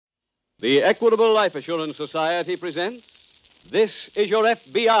The Equitable Life Assurance Society presents This Is Your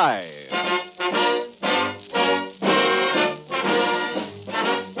FBI.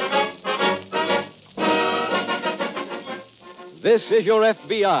 This is Your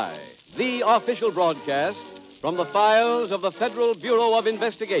FBI, the official broadcast from the files of the Federal Bureau of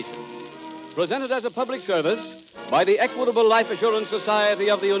Investigation. Presented as a public service by the Equitable Life Assurance Society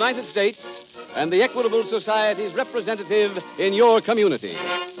of the United States and the Equitable Society's representative in your community.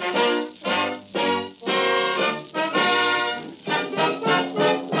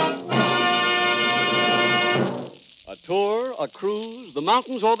 A tour, a cruise, the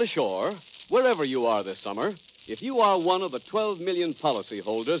mountains, or the shore, wherever you are this summer, if you are one of the 12 million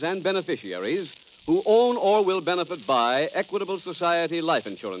policyholders and beneficiaries who own or will benefit by Equitable Society life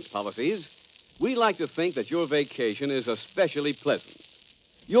insurance policies, we like to think that your vacation is especially pleasant.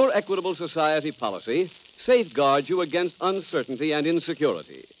 Your Equitable Society policy safeguards you against uncertainty and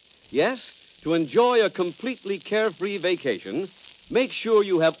insecurity. Yes, to enjoy a completely carefree vacation, make sure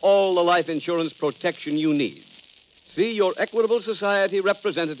you have all the life insurance protection you need. See your Equitable Society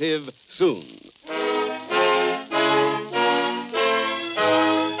representative soon.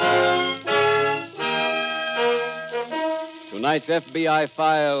 Tonight's FBI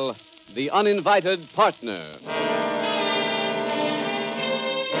file, The Uninvited Partner.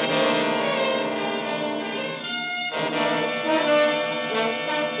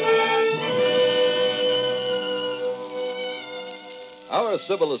 Our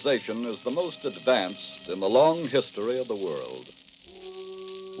civilization is the most advanced in the long history of the world.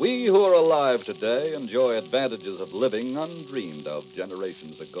 We who are alive today enjoy advantages of living undreamed of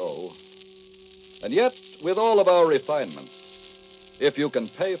generations ago. And yet, with all of our refinements, if you can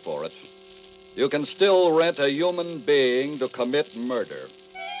pay for it, you can still rent a human being to commit murder.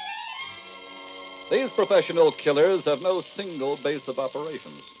 These professional killers have no single base of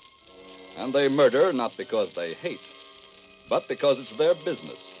operations. And they murder not because they hate, but because it's their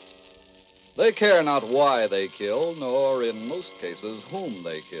business. They care not why they kill, nor, in most cases, whom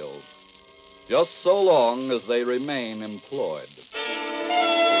they kill, just so long as they remain employed.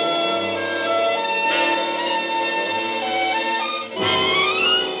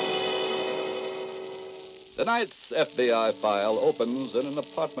 Tonight's FBI file opens in an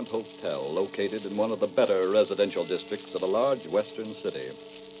apartment hotel located in one of the better residential districts of a large western city.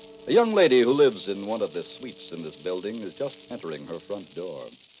 A young lady who lives in one of the suites in this building is just entering her front door.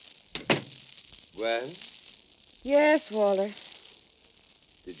 Gwen, Yes, Walter.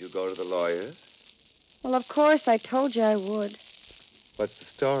 did you go to the lawyer's? Well, of course, I told you I would. What's the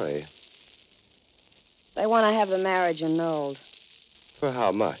story? They want to have the marriage annulled. For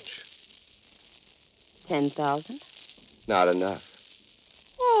how much? 10,000. Not enough.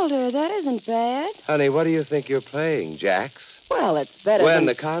 Walter, that isn't bad. Honey, what do you think you're playing, Jacks? Well, it's better Gwen, than...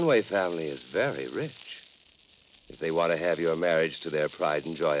 the Conway family is very rich. If they want to have your marriage to their pride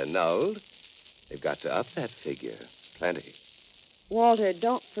and joy annulled, they've got to up that figure. Plenty. Walter,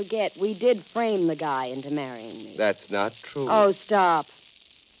 don't forget, we did frame the guy into marrying me. That's not true. Oh, stop.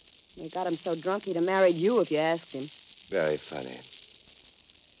 We got him so drunk he'd have married you if you asked him. Very funny.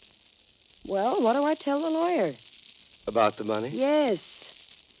 Well, what do I tell the lawyer? About the money? Yes.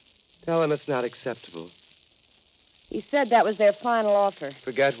 Tell him it's not acceptable. He said that was their final offer.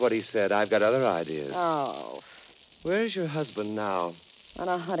 Forget what he said. I've got other ideas. Oh, Where's your husband now? on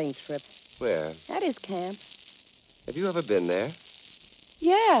a hunting trip. Where? At his camp. Have you ever been there?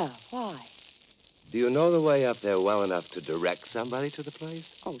 Yeah, why? Do you know the way up there well enough to direct somebody to the place?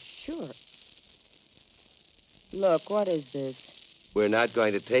 Oh, sure. Look, what is this? We're not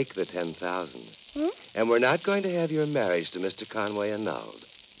going to take the 10,000. Huh? And we're not going to have your marriage to Mr. Conway annulled.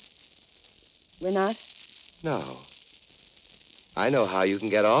 We're not? No. I know how you can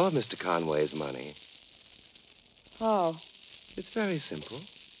get all of Mr. Conway's money. Oh. It's very simple.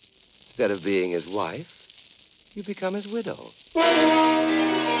 Instead of being his wife, you become his widow.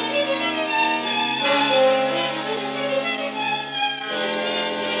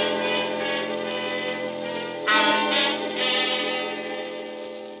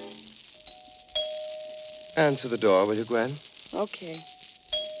 Answer the door, will you, Gwen? Okay.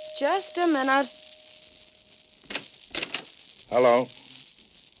 Just a minute. Hello.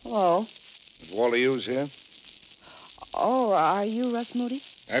 Hello. Is Walter Hughes here? Oh, are you Russ Moody?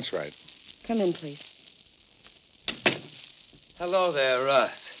 That's right. Come in, please. Hello there,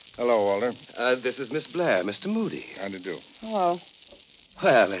 Russ. Hello, Walter. This is Miss Blair, Mr. Moody. How do you do? Hello.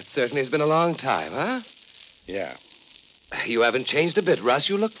 Well, it certainly has been a long time, huh? Yeah. You haven't changed a bit, Russ.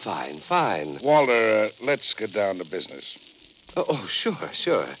 You look fine, fine. Walter, let's get down to business. Oh,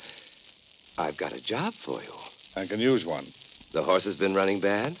 sure. I've got a job for you. I can use one. The horse has been running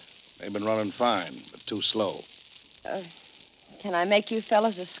bad? They've been running fine, but too slow. Can I make you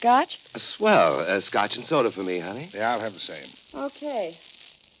fellas a scotch? Swell. Scotch and soda for me, honey. Yeah, I'll have the same. Okay.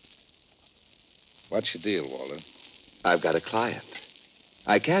 What's your deal, Walter? I've got a client.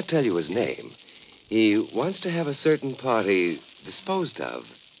 I can't tell you his name. He wants to have a certain party disposed of.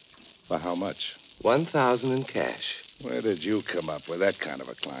 For how much? $1,000 in cash. Where did you come up with that kind of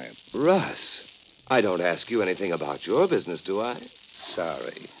a client? Russ, I don't ask you anything about your business, do I?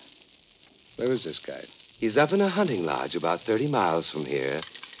 Sorry. Where is this guy? He's up in a hunting lodge about 30 miles from here.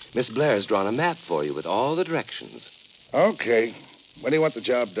 Miss Blair's drawn a map for you with all the directions. Okay. When do you want the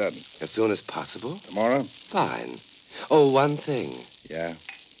job done? As soon as possible. Tomorrow? Fine. Oh, one thing. Yeah?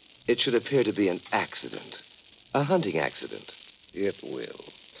 It should appear to be an accident. A hunting accident. It will.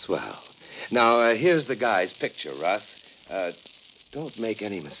 Swell. Now, here's the guy's picture, Russ. Don't make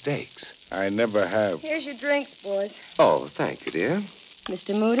any mistakes. I never have. Here's your drinks, boys. Oh, thank you, dear. Mr.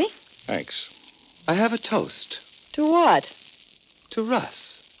 Moody? Thanks. I have a toast To what? to Russ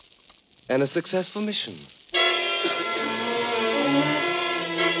and a successful mission.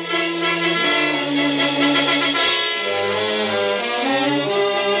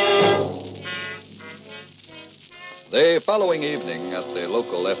 The following evening at the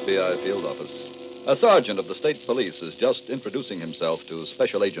local FBI field office, a sergeant of the state police is just introducing himself to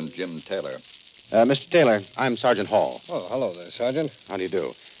Special Agent Jim Taylor. Mr. Taylor, I'm Sergeant Hall. Oh, hello there, Sergeant. How do you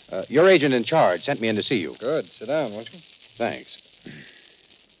do? Your agent in charge sent me in to see you. Good. Sit down, won't you? Thanks.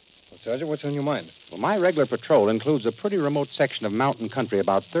 Well, Sergeant, what's on your mind? Well, my regular patrol includes a pretty remote section of mountain country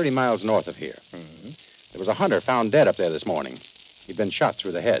about 30 miles north of here. Mm-hmm. There was a hunter found dead up there this morning. He'd been shot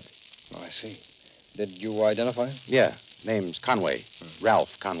through the head. Oh, I see. Did you identify him? Yeah, name's Conway. Ralph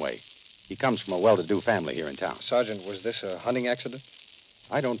Conway. He comes from a well-to-do family here in town. Sergeant, was this a hunting accident?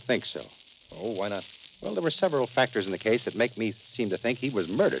 I don't think so. Oh, why not? Well, there were several factors in the case that make me seem to think he was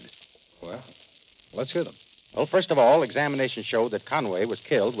murdered. Well, let's hear them. Well, first of all, examination showed that Conway was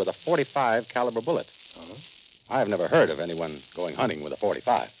killed with a .45 caliber bullet. Uh-huh. I've never heard of anyone going hunting with a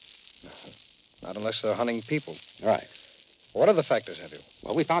 .45. Not unless they're hunting people. Right. What other factors have you?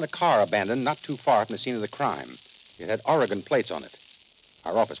 Well, we found a car abandoned not too far from the scene of the crime. It had Oregon plates on it.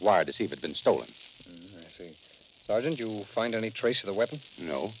 Our office wired to see if it had been stolen. I see. Sergeant, you find any trace of the weapon?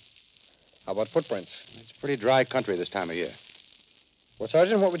 No. How about footprints? It's pretty dry country this time of year. Well,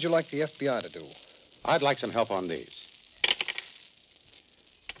 Sergeant, what would you like the FBI to do? I'd like some help on these.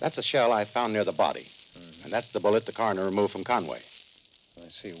 That's a shell I found near the body. And that's the bullet the coroner removed from Conway. I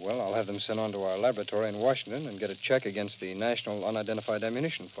see. Well, I'll have them sent on to our laboratory in Washington and get a check against the National Unidentified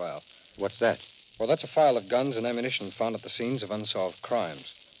Ammunition File. What's that? Well, that's a file of guns and ammunition found at the scenes of unsolved crimes.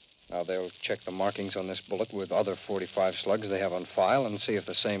 Now, they'll check the markings on this bullet with other .45 slugs they have on file and see if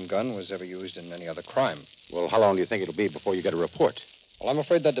the same gun was ever used in any other crime. Well, how long do you think it'll be before you get a report? Well, I'm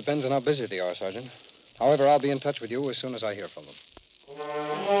afraid that depends on how busy they are, Sergeant. However, I'll be in touch with you as soon as I hear from them.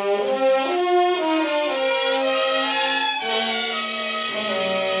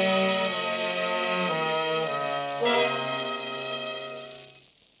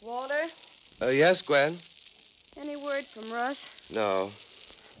 Walter, Yes, Gwen? any word from Russ? No,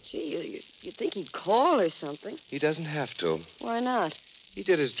 Gee, you'd think he'd call or something. he doesn't have to. Why not? He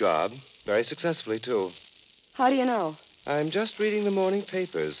did his job very successfully, too. How do you know? I'm just reading the morning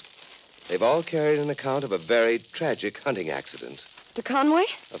papers. They've all carried an account of a very tragic hunting accident. To Conway?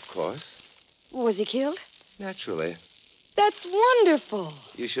 Of course. Was he killed? Naturally. That's wonderful.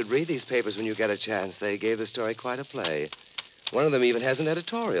 You should read these papers when you get a chance. They gave the story quite a play. One of them even has an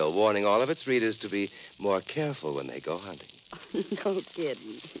editorial warning all of its readers to be more careful when they go hunting. No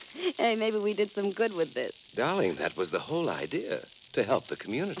kidding. Hey, maybe we did some good with this. Darling, that was the whole idea, to help the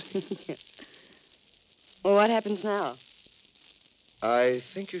community. Well, what happens now? I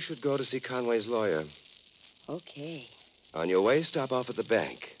think you should go to see Conway's lawyer. Okay. On your way, stop off at the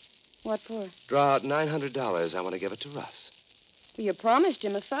bank. What for? Draw out $900. I want to give it to Russ. Well, you promised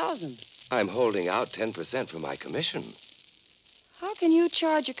him 1,000. I'm holding out 10% for my commission. How can you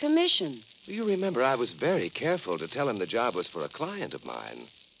charge a commission? You remember I was very careful to tell him the job was for a client of mine.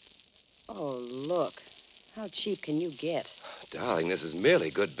 Oh, look. How cheap can you get? Darling, this is merely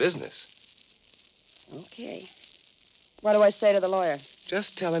good business. Okay. What do I say to the lawyer?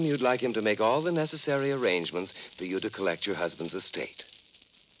 Just tell him you'd like him to make all the necessary arrangements for you to collect your husband's estate.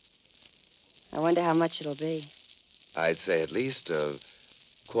 I wonder how much it'll be. I'd say at least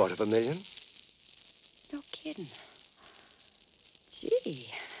 $250,000. No kidding. Gee,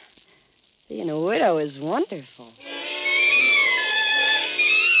 being a widow is wonderful.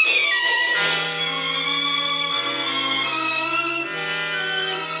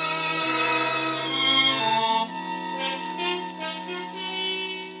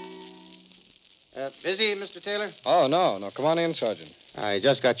 Busy, Mr. Taylor? Oh, no. Come on in, Sergeant. I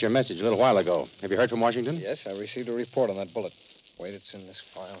just got your message a little while ago. Have you heard from Washington? Yes, I received a report on that bullet. Wait, it's in this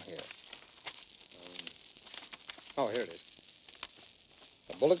file here. Here it is.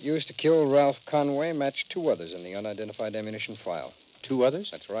 The bullet used to kill Ralph Conway matched two others in the unidentified ammunition file. Two others?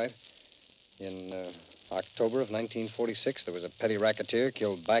 That's right. In October of 1946, there was a petty racketeer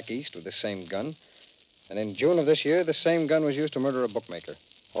killed back east with the same gun. And in June of this year, the same gun was used to murder a bookmaker.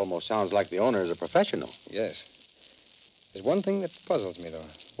 Almost sounds like the owner is a professional. Yes. There's one thing that puzzles me, though.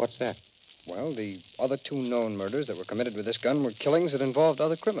 What's that? Well, the other two known murders that were committed with this gun were killings that involved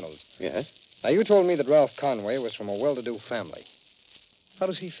other criminals. Yes? Now, you told me that Ralph Conway was from a well-to-do family. How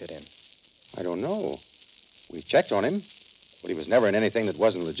does he fit in? I don't know. We checked on him, but he was never in anything that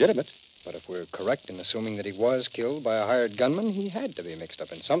wasn't legitimate. But if we're correct in assuming that he was killed by a hired gunman, he had to be mixed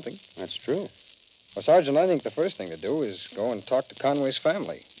up in something. That's true. Well, Sergeant, I think the first thing to do is go and talk to Conway's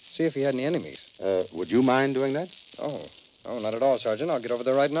family. See if he had any enemies. Would you mind doing that? Oh, not at all, Sergeant. I'll get over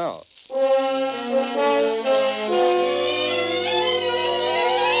there right now.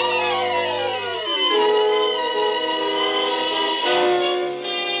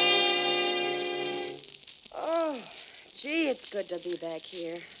 Gee, it's good to be back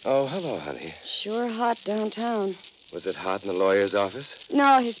here. Oh, hello, honey. Sure hot downtown. Was it hot in the lawyer's office?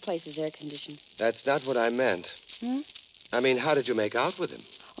 No, his place is air-conditioned. That's not what I meant. I mean, how did you make out with him?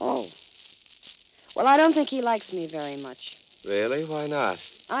 Oh. Well, I don't think he likes me very much. Really? Why not?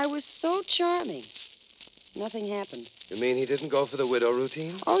 I was so charming. Nothing happened. You mean he didn't go for the widow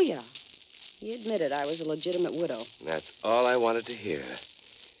routine? Oh, yeah. He admitted I was a legitimate widow. That's all I wanted to hear.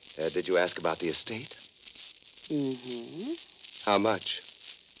 Did you ask about the estate? Mm-hmm. How much?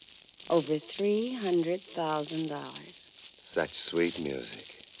 Over $300,000. Such sweet music.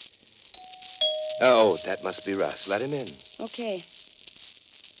 Oh, that must be Russ. Let him in. Okay.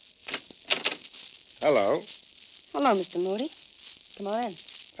 Hello. Hello, Mr. Moody. Come on in.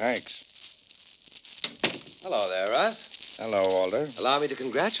 Thanks. Hello there, Russ. Hello, Alder. Allow me to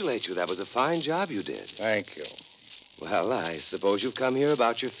congratulate you. That was a fine job you did. Thank you. Well, I suppose you've come here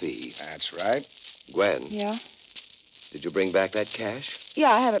about your fee. That's right. Gwen, Yeah? did you bring back that cash? Yeah,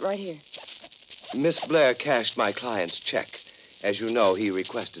 I have it right here. Miss Blair cashed my client's check. As you know, he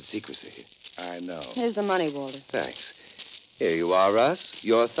requested secrecy. I know. Here's the money, Walter. Thanks. Here you are, Russ.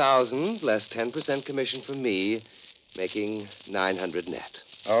 Your 1,000 less 10% commission from me, making 900 net.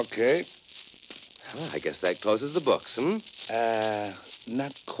 Okay. Well, I guess that closes the books,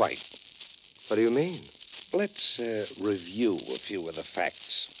 Not quite. What do you mean? Let's review a few of the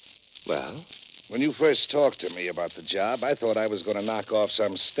facts. Well, When you first talked to me about the job, I thought I was going to knock off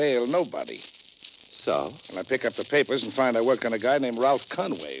some stale nobody. so? And I pick up the papers and find I work on a guy named Ralph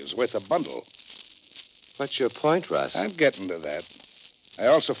Conway who's worth a bundle. What's your point, Russ? I'm getting to that. I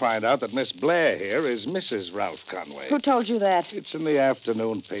also find out that Miss Blair here is Mrs. Ralph Conway. Who told you that? It's in the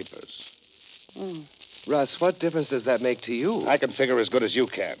afternoon papers. Oh. Russ, what difference does that make to you? I can figure as good as you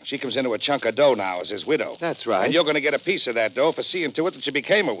can. She comes into a chunk of dough now as his widow. That's right. And you're going to get a piece of that dough for seeing to it that she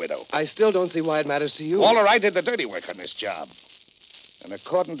became a widow. I still don't see why it matters to you. Walter, I did the dirty work on this job. And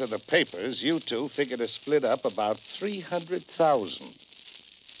according to the papers, you two figure to split up about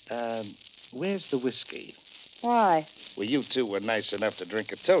 $300,000. Where's the whiskey? Why? Well, you two were nice enough to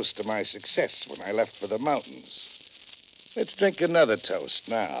drink a toast to my success when I left for the mountains. Let's drink another toast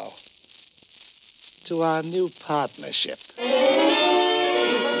now. To our new partnership.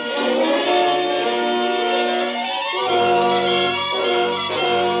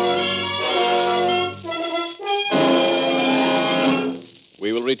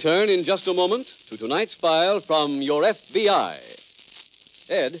 We will return in just a moment to tonight's file from your FBI.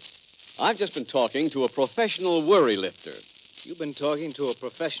 Ed, I've just been talking to a professional worry lifter. You've been talking to a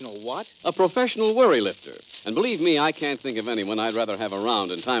professional what? A professional worry lifter. And believe me, I can't think of anyone I'd rather have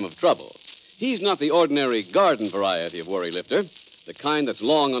around in time of trouble. He's not the ordinary garden variety of worry lifter, the kind that's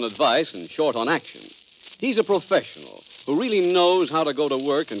long on advice and short on action. He's a professional who really knows how to go to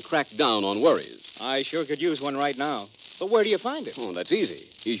work and crack down on worries. I sure could use one right now. But where do you find it? Oh, that's easy.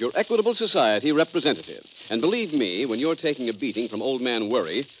 He's your Equitable Society representative. And believe me, when you're taking a beating from old man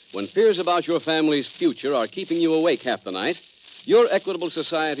worry, when fears about your family's future are keeping you awake half the night, your Equitable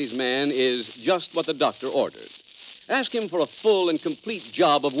Society's man is just what the doctor ordered. Ask him for a full and complete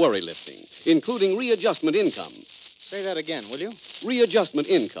job of worry lifting, including readjustment income. Say that again, will you? Readjustment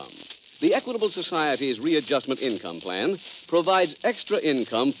income. The Equitable Society's readjustment income plan provides extra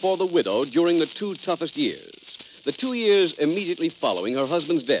income for the widow during the 2 toughest years. The 2 years immediately following her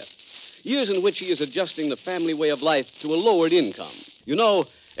husband's death. Years in which he is adjusting the family way of life to a lowered income. You know,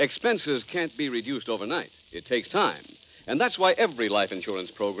 expenses can't be reduced overnight. It takes time. And that's why every life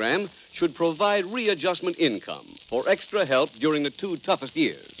insurance program should provide readjustment income for extra help during the 2 toughest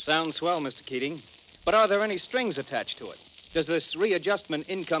years. Sounds swell, Mr. Keating. But are there any strings attached to it? Does this readjustment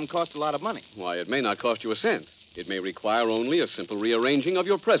income cost a lot of money? Why, it may not cost you a cent. It may require only a simple rearranging of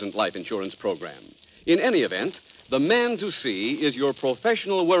your present life insurance program. In any event, the man to see is your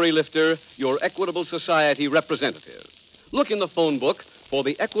professional worry lifter, your Equitable Society representative. Look in the phone book for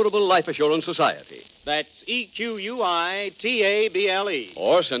the Equitable Life Assurance Society. That's EQUITABLE.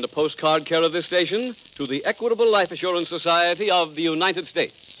 Or send a postcard care of this station to the Equitable Life Assurance Society of the United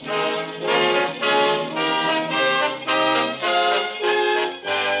States.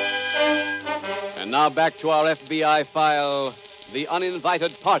 And now back to our FBI file, The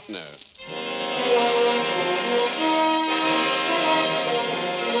Uninvited Partner.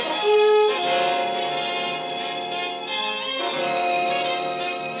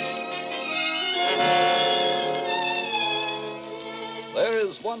 There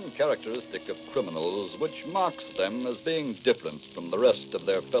is one characteristic of criminals which marks them as being different from the rest of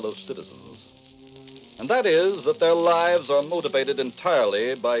their fellow citizens. And that is that their lives are motivated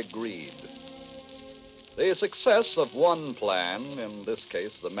entirely by greed. The success of one plan, in this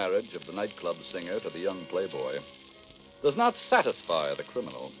case the marriage of the nightclub singer to the young playboy, does not satisfy the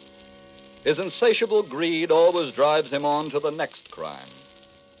criminal. His insatiable greed always drives him on to the next crime,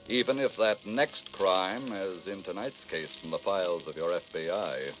 even if that next crime, as in tonight's case from the files of your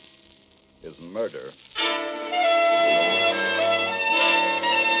FBI, is murder.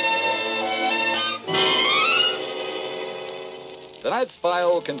 Tonight's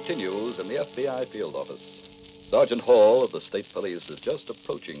file continues in the FBI field office. Sergeant Hall of the State Police is just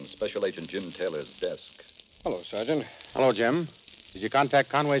approaching Special Agent Jim Taylor's desk. Hello, Sergeant. Hello, Jim. Did you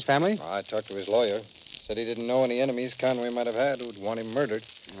contact Conway's family? I talked to his lawyer. Said he didn't know any enemies Conway might have had who'd want him murdered.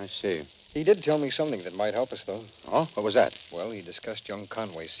 I see. He did tell me something that might help us, though. Oh, what was that? Well, he discussed young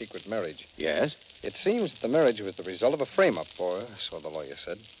Conway's secret marriage. Yes? It seems that the marriage was the result of a frame-up for her, so the lawyer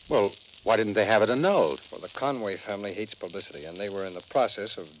said. Well, why didn't they have it annulled? Well, the Conway family hates publicity, and they were in the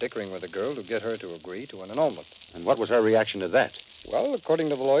process of dickering with the girl to get her to agree to an annulment. And what was her reaction to that? Well, according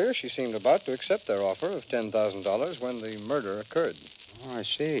to the lawyer, she seemed about to accept their offer of $10,000 when the murder occurred. Oh, I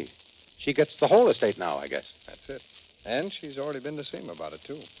see. She gets the whole estate now, I guess. That's it. And she's already been to see him about it,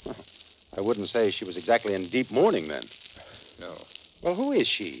 too. I wouldn't say she was exactly in deep mourning then. No. Well, who is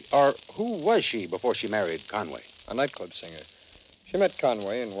she? Or who was she before she married Conway? A nightclub singer. She met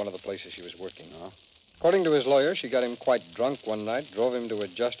Conway in one of the places she was working. Oh. According to his lawyer, she got him quite drunk one night, drove him to a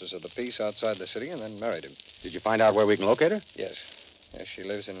justice of the peace outside the city, and then married him. Did you find out where we can locate her? Yes. Yes, she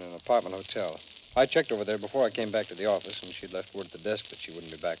lives in an apartment hotel. I checked over there before I came back to the office, and she'd left word at the desk that she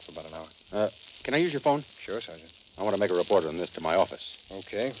wouldn't be back for about an hour. Can I use your phone? Sure, Sergeant. I want to make a report on this to my office.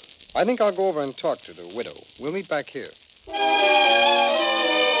 Okay. I think I'll go over and talk to the widow. We'll meet back here.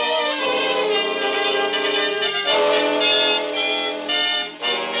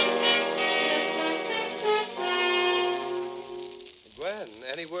 Gwen,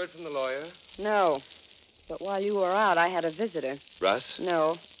 any word from the lawyer? No. But while you were out, I had a visitor. Russ?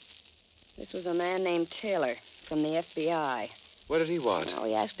 No. This was a man named Taylor from the FBI. What did he want? Well,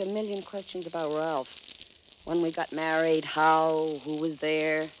 he asked a million questions about Ralph. When we got married, how, who was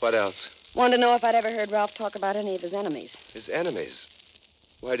there. What else? Wanted to know if I'd ever heard Ralph talk about any of his enemies. His enemies.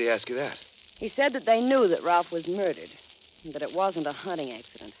 Why'd he ask you that? He said that they knew that Ralph was murdered, and that it wasn't a hunting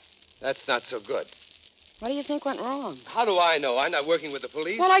accident. That's not so good. What do you think went wrong? How do I know? I'm not working with the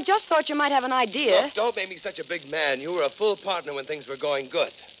police. Well, I just thought you might have an idea. Look, don't make me such a big man. You were a full partner when things were going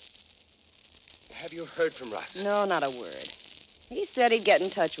good. Have you heard from Russ? No, not a word. He said he'd get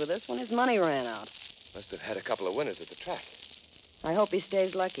in touch with us when his money ran out. Must have had a couple of winners at the track. I hope he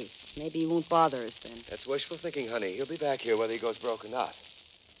stays lucky. Maybe he won't bother us then. That's wishful thinking, honey. He'll be back here whether he goes broke or not.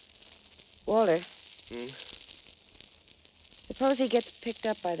 Walter, Hmm? suppose he gets picked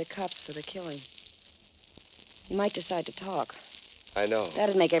up by the cops for the killing. He might decide to talk. I know.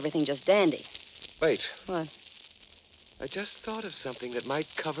 That'd make everything just dandy. Wait. What? I just thought of something that might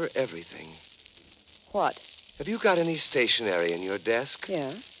cover everything. What? Have you got any stationery in your desk?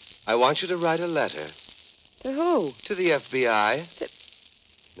 Yeah. I want you to write a letter. To who? To the FBI. To-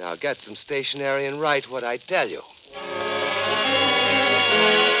 Now get some stationery and write what I tell you.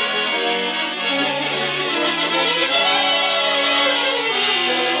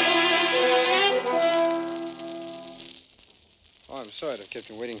 Oh, I'm sorry to have kept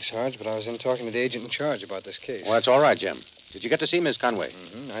you waiting, Sarge, but I was in talking to the agent in charge about this case. Well, that's all right, Jim. Did you get to see Miss Conway?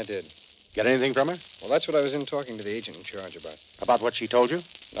 Mm-hmm, I did. Get anything from her? Well, that's what I was in talking to the agent in charge about. About what she told you?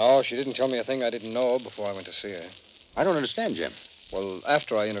 No, she didn't tell me a thing I didn't know before I went to see her. I don't understand, Jim. Well,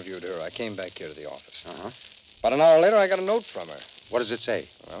 after I interviewed her, I came back here to the office. Uh-huh. About an hour later, I got a note from her. What does it say?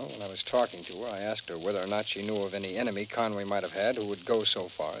 Well, when I was talking to her, I asked her whether or not she knew of any enemy Conway might have had who would go so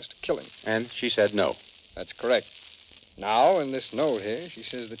far as to kill him. And she said no. That's correct. Now, in this note here, she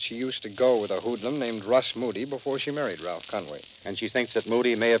says that she used to go with a hoodlum named Russ Moody before she married Ralph Conway. And she thinks that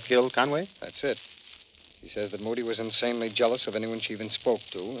Moody may have killed Conway? That's it. She says that Moody was insanely jealous of anyone she even spoke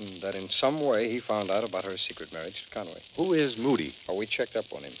to, and that in some way he found out about her secret marriage to Conway. Who is Moody? Oh, we checked up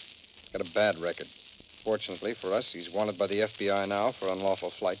on him. He's got a bad record. Fortunately for us, he's wanted by the FBI now for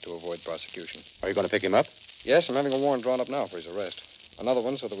unlawful flight to avoid prosecution. Are you going to pick him up? Yes, I'm having a warrant drawn up now for his arrest. Another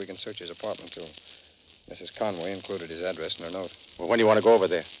one so that we can search his apartment, too. Mrs. Conway included his address in her note. Well, when do you want to go over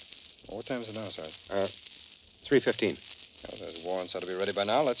there? Well, what time is it now, Sergeant? 3:15. Well, those warrants ought to be ready by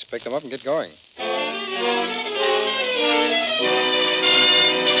now. Let's pick them up and get going.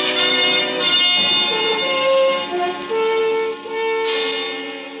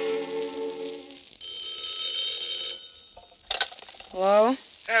 Hello?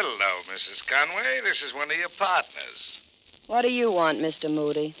 Hello, Mrs. Conway. This is one of your partners. What do you want, Mr.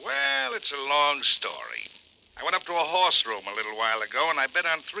 Moody? Well, it's a long story. I went up to a horse room a little while ago, and I bet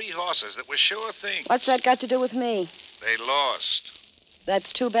on 3 horses that were sure things. What's that got to do with me? They lost.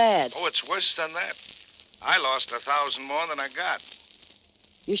 That's too bad. Oh, it's worse than that. I lost 1,000 more than I got.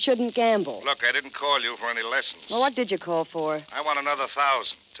 You shouldn't gamble. Look, I didn't call you for any lessons. Well, what did you call for? I want another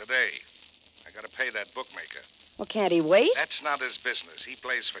 1,000 today. I got to pay that bookmaker. Well, can't he wait? That's not his business. He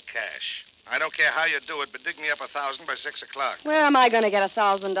plays for cash. I don't care how you do it, but dig me up 1,000 by 6 o'clock. Where am I going to get $1,000?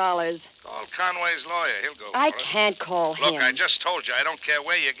 Call Conway's lawyer. He'll go I for it. can't call him. Look, I just told you I don't care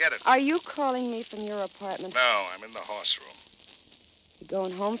where you get it. Are you calling me from your apartment? No, I'm in the horse room. You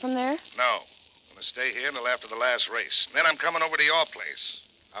going home from there? No. I'm going to stay here until after the last race. Then I'm coming over to your place.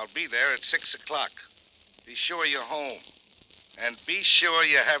 I'll be there at 6 o'clock. Be sure you're home. And be sure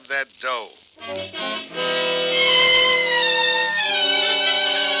you have that dough.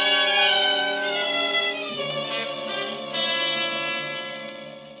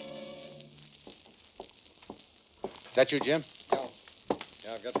 Is that you, Jim?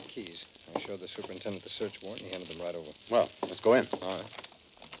 Yeah, I've got the keys. I showed the superintendent the search warrant, and he handed them right over. Well, let's go in. All right.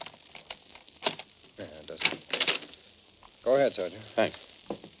 Yeah, it does. Go ahead, Sergeant. Thanks.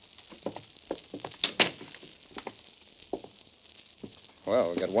 Well,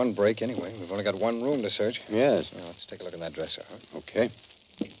 we've got one break anyway. We've only got one room to search. Yes. Now, let's take a look in that dresser, huh? Okay.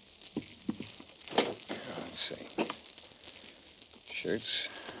 Let's see. Shirts.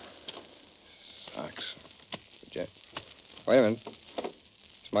 Socks. Wait a minute.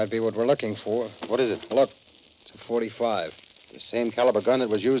 This might be what we're looking for. What is it? Look, it's a 45. The same caliber gun that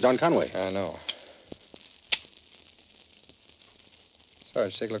was used on Conway. I know.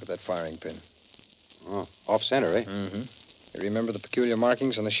 Sarge, take a look at that firing pin. Oh, off center, eh? Mm-hmm. You remember the peculiar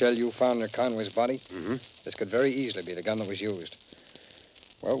markings on the shell you found near Conway's body? Mm-hmm. This could very easily be the gun that was used.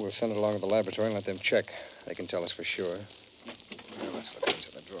 Well, we'll send it along to the laboratory and let them check. They can tell us for sure. Now, let's look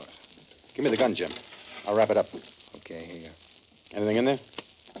into the drawers. Give me the gun, Jim. I'll wrap it up. Okay, here you go. Anything in there?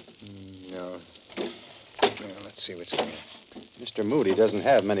 No. Well, let's see what's in here. Mr. Moody doesn't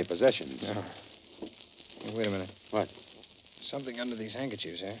have many possessions. No. Hey, wait a minute. What? Something under these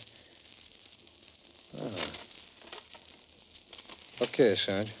handkerchiefs here. Oh. Look here,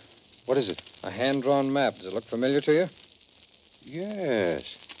 Sarge. What is it? A hand-drawn map. Does it look familiar to you? Yes.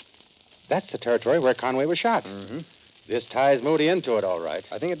 That's the territory where Conway was shot. Mm-hmm. This ties Moody into it, all right.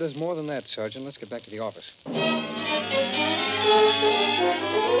 I think it does more than that, Sergeant. Let's get back to the office.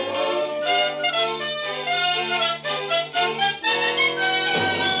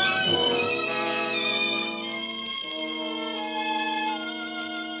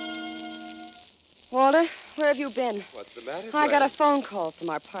 Walter, where have you been? What's the matter, I got Fred? a phone call from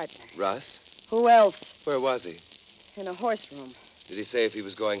our partner. Russ? Who else? Where was he? In a horse room. Did he say if he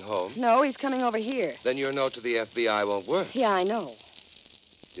was going home? No, he's coming over here. Then your note to the FBI won't work. Yeah, I know.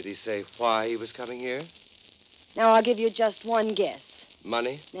 Did he say why he was coming here? Now, I'll give you just one guess.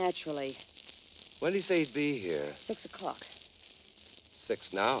 Money? Naturally. When did he say he'd be here? 6 o'clock. 6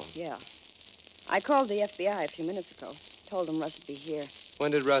 now. Yeah. I called the FBI a few minutes ago. Told them Russ would be here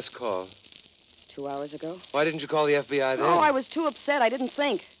When did Russ call? 2 hours ago. Why didn't you call the FBI then? Oh, I was too upset. I didn't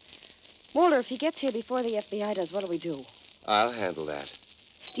think. Walter, if he gets here before the FBI does, what'll we do? I'll handle that.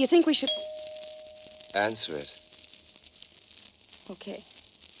 Do you think we should... Answer it. Okay.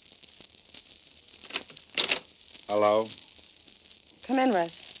 Hello? Come in,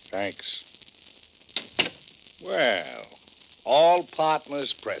 Russ. Thanks. Well, all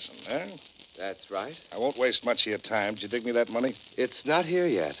partners present, huh? That's right. I won't waste much of your time. Did you dig me that money? It's not here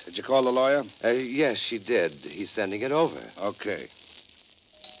yet. Did you call the lawyer? Yes, she did. He's sending it over. Okay.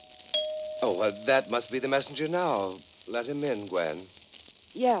 Oh, well, that must be the messenger now. Let him in, Gwen.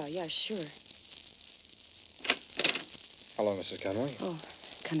 Yeah, sure. Hello, Mrs. Conway. Oh,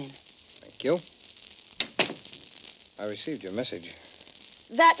 come in. Thank you. I received your message.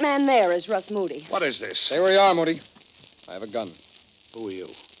 That man there is Russ Moody. What is this? Stay where you are, Moody. I have a gun. Who are you?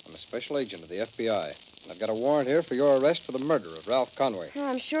 I'm a special agent of the FBI. And I've got a warrant here for your arrest for the murder of Ralph Conway.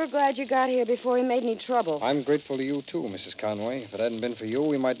 I'm sure glad you got here before he made any trouble. I'm grateful to you, too, Mrs. Conway. If it hadn't been for you,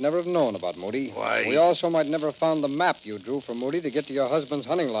 we might never have known about Moody. Why? We also might never have found the map you drew for Moody to get to your husband's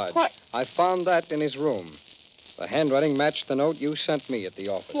hunting lodge. What? I found that in his room. The handwriting matched the note you sent me at the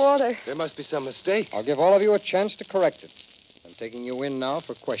office. Walter. There must be some mistake. I'll give all of you a chance to correct it. I'm taking you in now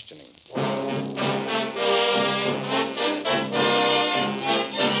for questioning.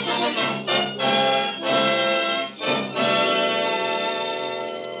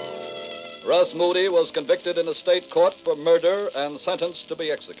 Russ Moody was convicted in a state court for murder and sentenced to be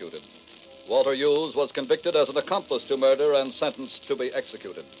executed. Walter Hughes was convicted as an accomplice to murder and sentenced to be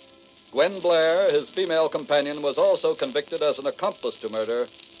executed. Gwen Blair, his female companion, was also convicted as an accomplice to murder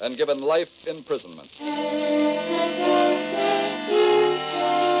and given life imprisonment.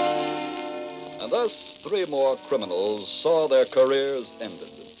 And thus, 3 more criminals saw their careers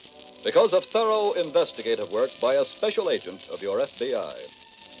ended because of thorough investigative work by a special agent of your FBI.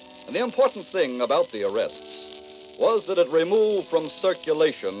 And the important thing about the arrests was that it removed from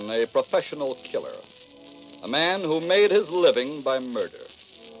circulation a professional killer, a man who made his living by murder.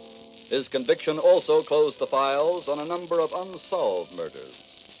 His conviction also closed the files on a number of unsolved murders,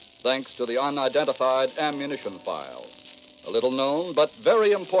 thanks to the unidentified ammunition file, a little known but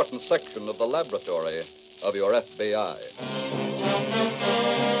very important section of the laboratory of your FBI.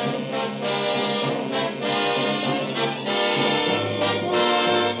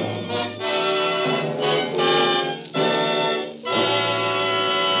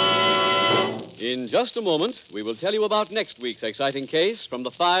 In just a moment, we will tell you about next week's exciting case from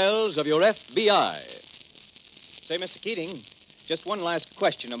the files of your FBI. Say, Mr. Keating, just one last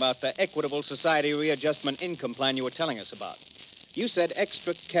question about the Equitable Society Readjustment Income Plan you were telling us about. You said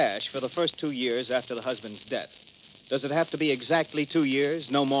extra cash for the first 2 years after the husband's death. Does it have to be exactly 2 years,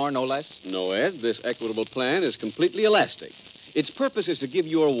 no more, no less? No, Ed, this equitable plan is completely elastic. Its purpose is to give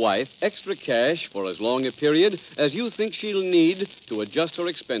your wife extra cash for as long a period as you think she'll need to adjust her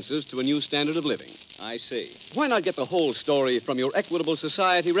expenses to a new standard of living. I see. Why not get the whole story from your Equitable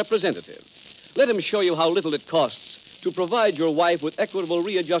Society representative? Let him show you how little it costs to provide your wife with equitable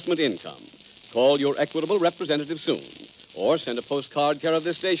readjustment income. Call your Equitable representative soon. Or send a postcard care of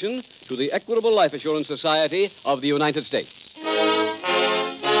this station to the Equitable Life Assurance Society of the United States.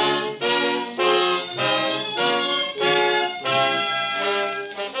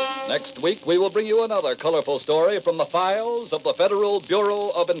 Next week, we will bring you another colorful story from the files of the Federal Bureau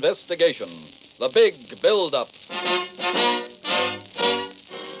of Investigation, The Big Build-Up.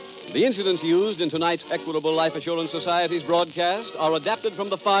 The incidents used in tonight's Equitable Life Assurance Society's broadcast are adapted from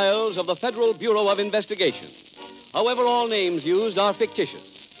the files of the Federal Bureau of Investigation. However, all names used are fictitious,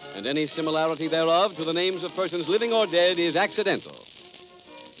 and any similarity thereof to the names of persons living or dead is accidental.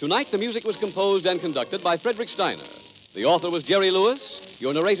 Tonight, the music was composed and conducted by Frederick Steiner. The author was Jerry Lewis,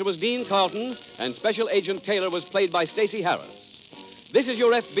 your narrator was Dean Carlton, and Special Agent Taylor was played by Stacey Harris. This Is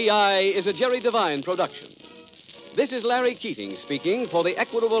Your FBI is a Jerry Devine production. This is Larry Keating speaking for the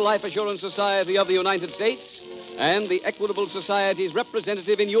Equitable Life Assurance Society of the United States and the Equitable Society's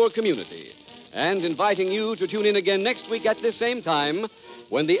representative in your community, and inviting you to tune in again next week at this same time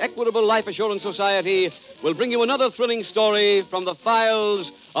when the Equitable Life Assurance Society will bring you another thrilling story from the files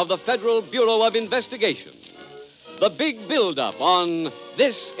of the Federal Bureau of Investigation. The Big Build-Up on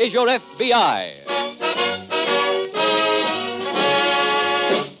This Is Your FBI.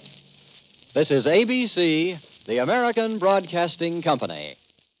 This is ABC, the American Broadcasting Company.